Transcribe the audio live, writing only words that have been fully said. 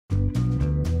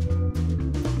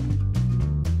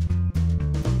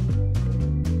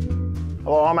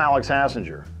Hello, I'm Alex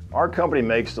Hassinger. Our company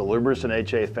makes the Lubrisyn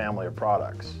HA family of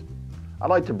products. I'd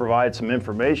like to provide some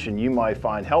information you might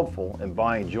find helpful in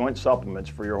buying joint supplements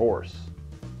for your horse.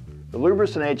 The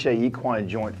Lubrisyn HA Equine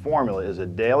Joint Formula is a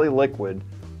daily liquid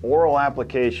oral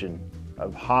application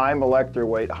of high molecular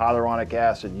weight hyaluronic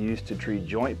acid used to treat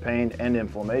joint pain and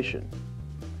inflammation.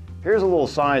 Here's a little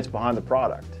science behind the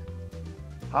product.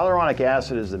 Hyaluronic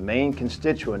acid is the main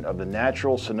constituent of the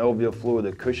natural synovial fluid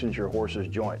that cushions your horse's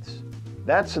joints.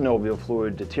 That synovial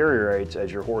fluid deteriorates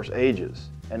as your horse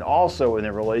ages, and also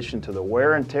in relation to the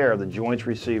wear and tear the joints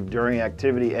receive during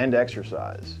activity and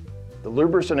exercise. The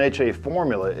Lubrisyn HA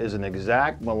formula is an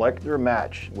exact molecular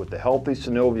match with the healthy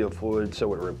synovial fluid,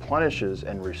 so it replenishes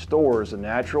and restores the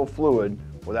natural fluid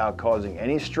without causing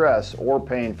any stress or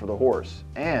pain for the horse,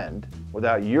 and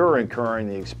without you incurring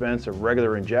the expense of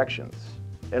regular injections.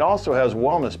 It also has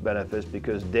wellness benefits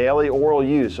because daily oral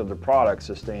use of the product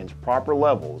sustains proper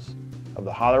levels of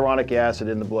the hyaluronic acid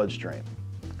in the bloodstream.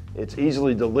 It's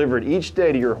easily delivered each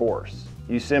day to your horse.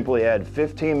 You simply add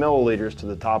 15 milliliters to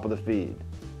the top of the feed.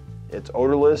 It's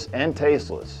odorless and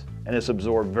tasteless, and it's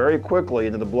absorbed very quickly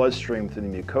into the bloodstream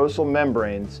through the mucosal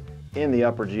membranes in the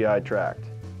upper GI tract.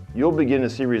 You'll begin to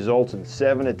see results in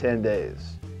 7 to 10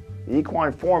 days. The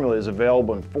Equine Formula is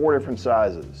available in 4 different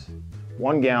sizes.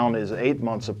 1 gallon is an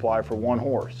 8-month supply for 1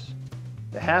 horse.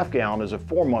 The half gallon is a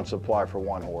 4-month supply for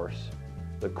 1 horse.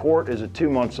 The quart is a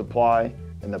 2-month supply,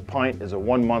 and the pint is a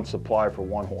 1-month supply for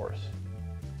 1 horse.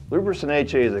 Lubrisyn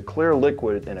HA is a clear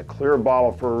liquid in a clear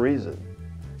bottle for a reason.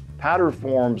 Powdered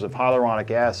forms of hyaluronic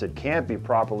acid can't be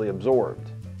properly absorbed,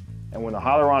 and when the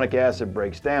hyaluronic acid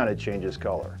breaks down, it changes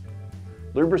color.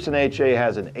 Lubrisyn HA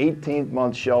has an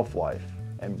 18-month shelf life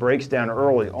and breaks down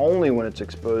early only when it's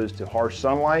exposed to harsh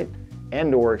sunlight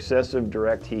and/or excessive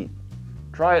direct heat.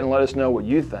 Try it and let us know what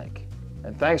you think.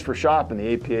 And thanks for shopping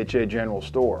the APHA General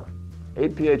Store.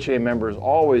 APHA members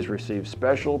always receive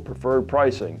special preferred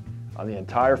pricing on the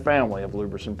entire family of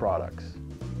Lubrisyn products.